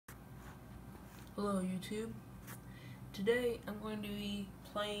Hello YouTube. Today I'm going to be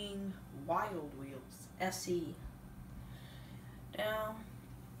playing Wild Wheels SE. Now,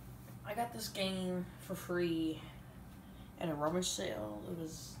 I got this game for free at a rummage sale. It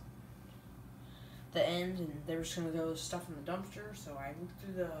was the end and they were just going to go stuff in the dumpster, so I looked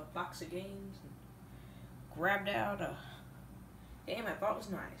through the box of games and grabbed out a game I thought was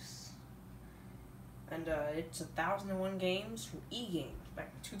nice. And it's 1001 Games from E-Games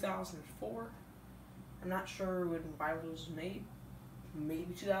back in 2004. I'm not sure when Wild was made.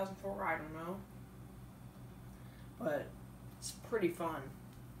 Maybe 2004, I don't know. But it's pretty fun,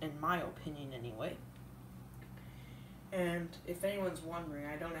 in my opinion anyway. And if anyone's wondering,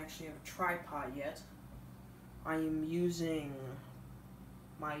 I don't actually have a tripod yet. I am using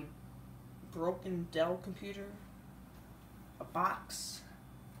my broken Dell computer, a box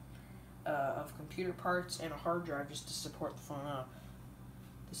of computer parts, and a hard drive just to support the phone up.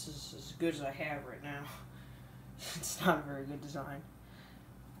 This is as good as I have right now. It's not a very good design.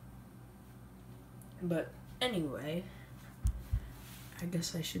 But anyway, I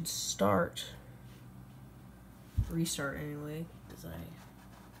guess I should restart anyway, because I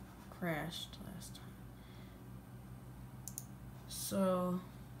crashed last time. So,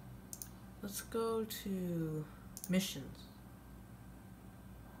 let's go to missions.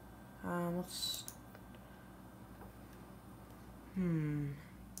 Let's...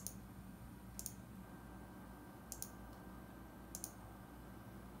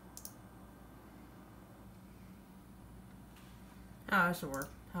 Ah, this will work.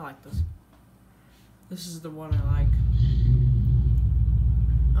 I like this. This is the one I like.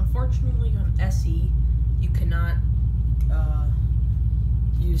 Unfortunately, on SE, you cannot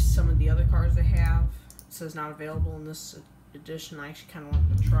use some of the other cars they have. It says not available in this edition. I actually kind of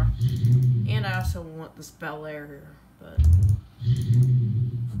want the truck. And I also want this Bel Air here, but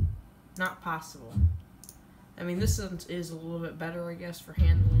not possible. I mean, this is a little bit better, I guess, for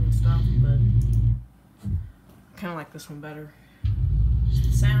handling and stuff, but I kind of like this one better. Just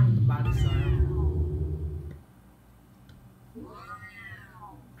the sound of the body style.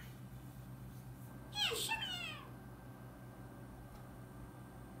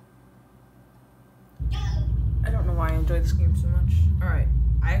 I don't know why I enjoy this game so much. Alright,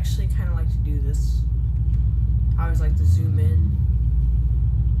 I actually kind of like to do this. I always like to zoom in.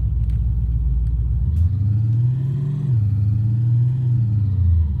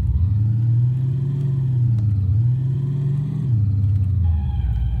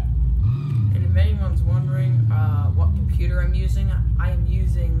 And if anyone's wondering what computer I'm using, I am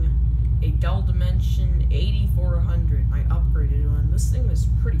using a Dell Dimension 8400, my upgraded one. This thing is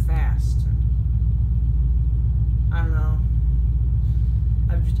pretty fast. I don't know.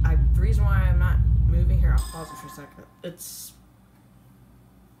 The reason why I'm not moving here, I'll pause it for a second. It's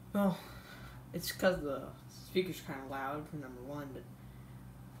because the speaker's kind of loud, for number one. But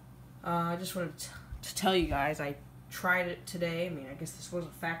I just wanted to tell you guys, I tried it today. I mean, I guess this was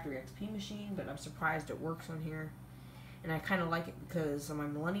a factory XP machine, but I'm surprised it works on here. And I kind of like it because of my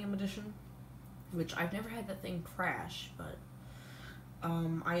Millennium Edition, which I've never had that thing crash, but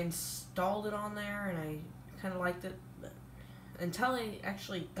I installed it on there and I kind of liked it, but until I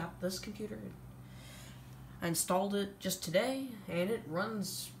actually got this computer. I installed it just today and it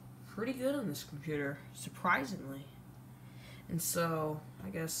runs pretty good on this computer, surprisingly. And so I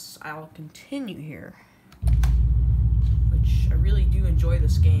guess I'll continue here, which I really do enjoy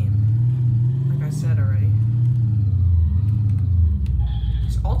this game, like I said already.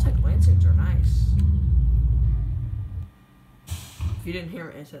 These Altec Lansings are nice. If you didn't hear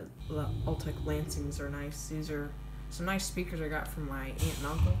it, I said the Altec Lansings are nice. These are some nice speakers I got from my aunt and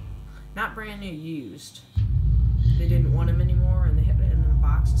uncle. Not brand new, used. They didn't want them anymore, and they had it in a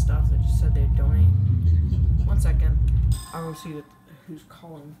box and stuff. They just said they'd donate. 1 second. I will see who's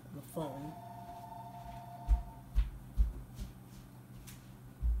calling on the phone.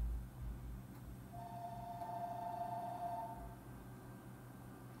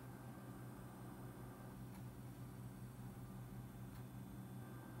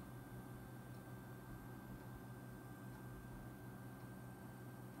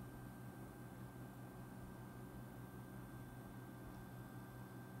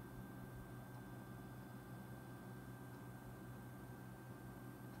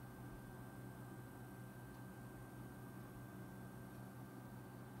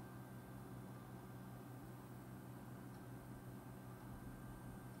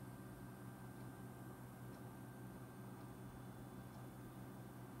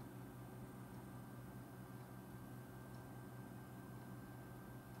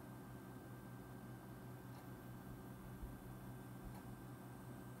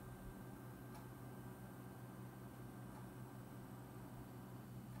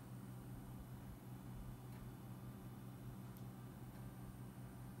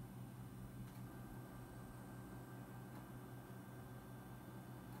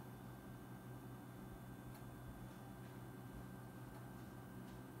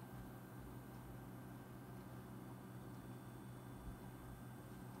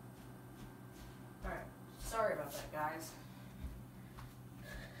 about that, guys.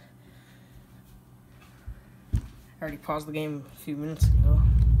 I already paused the game a few minutes ago.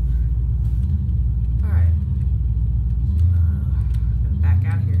 Alright. Gonna back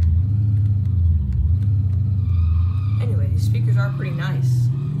out here. Anyway, these speakers are pretty nice.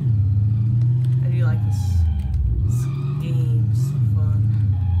 I do like this. This game's so fun.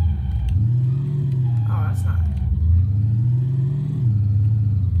 Oh, that's not.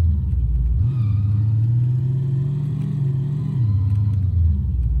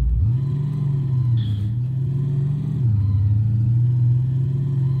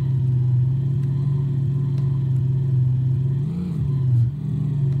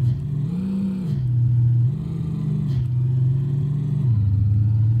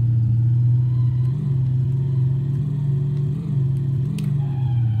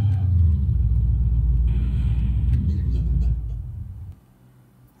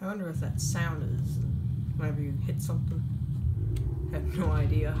 I wonder what that sound is whenever you hit something. I have no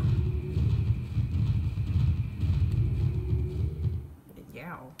idea.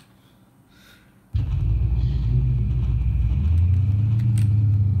 Yow.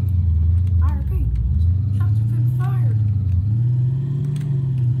 I repeat, shots have been fired.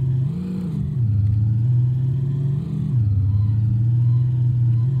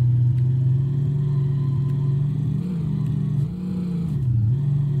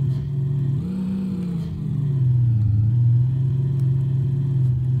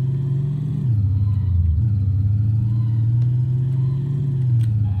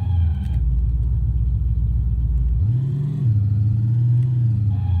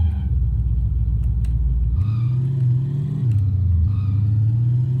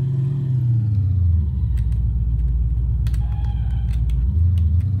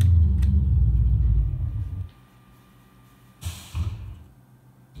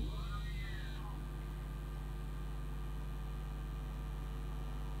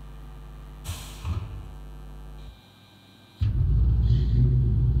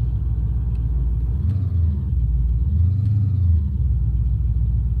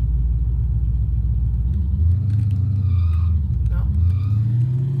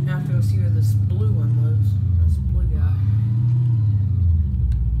 See where this blue one lives. That's the blue guy.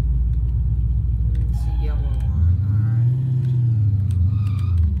 It's a yellow one. Alright.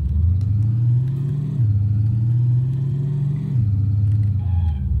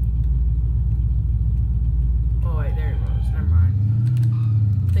 Oh wait, there he was. Never mind.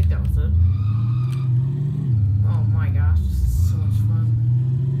 I think that was it. Oh my gosh, this is so much fun.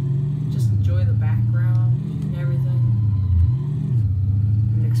 Just enjoy the background and everything.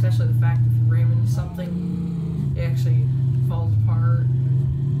 Especially the fact that if you ram into something, it actually falls apart.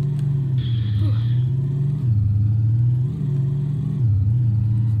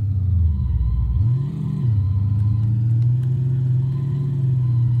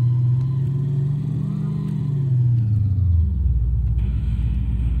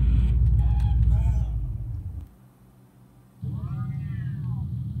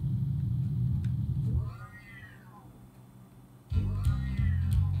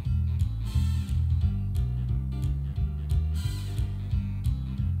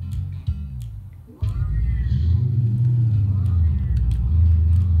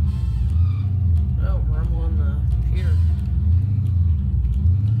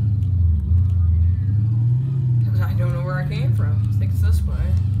 Came from. I think it's this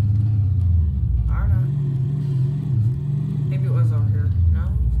way. I don't know. Maybe it was over here.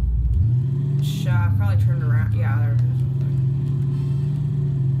 No? I probably turned around. Yeah, there it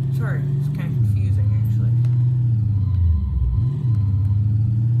is. Sorry, it's kind of confusing actually.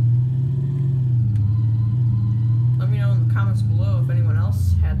 Let me know in the comments below if anyone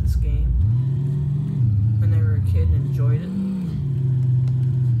else had this game when they were a kid and enjoyed it.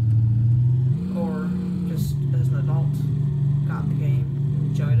 Or just as an adult. Got the game,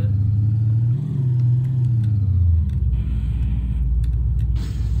 enjoyed it.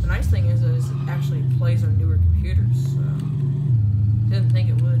 The nice thing is it actually plays on newer computers, so didn't think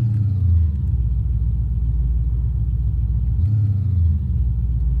it would.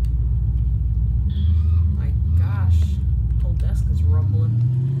 My gosh, whole desk is rumbling.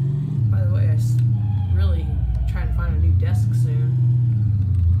 By the way, I'm really trying to find a new desk soon.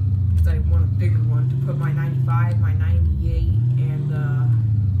 Because I want a bigger one to put my 95, my 98, and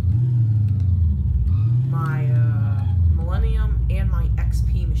my Millennium and my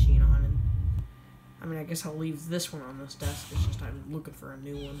XP machine on. And I mean, I guess I'll leave this one on this desk. It's just I'm looking for a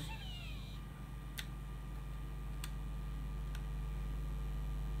new one.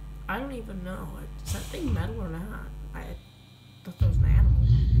 I don't even know. Is that thing metal or not? I thought that was an animal.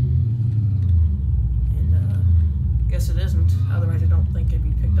 And Guess it isn't. Otherwise, I don't think it'd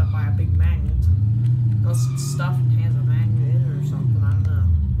be picked up by a big magnet. Unless it's stuff and has a magnet in it or something. I don't know.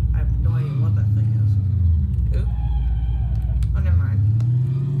 I have no idea what that thing is. Oop. Oh, never mind.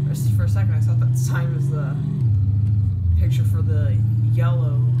 For a second, I thought that sign was the picture for the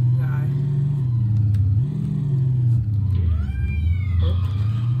yellow guy. Oh.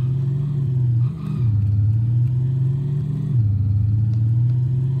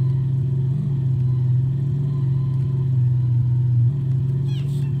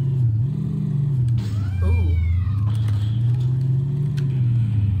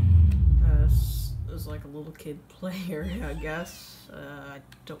 Like a little kid play area, I guess. I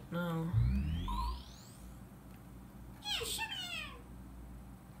don't know.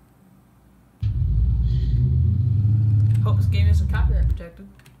 Hope this game isn't copyright protected.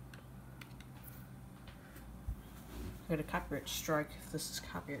 I got a copyright strike if this is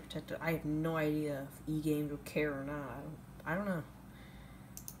copyright protected. I have no idea if eGames will care or not. I don't know.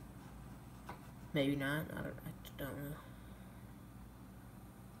 Maybe not. I don't know.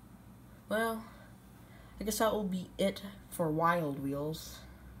 Well, I guess that will be it for Wild Wheels.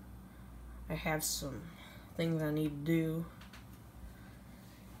 I have some things I need to do.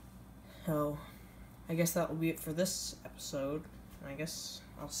 So, I guess that will be it for this episode. I guess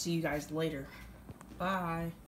I'll see you guys later. Bye.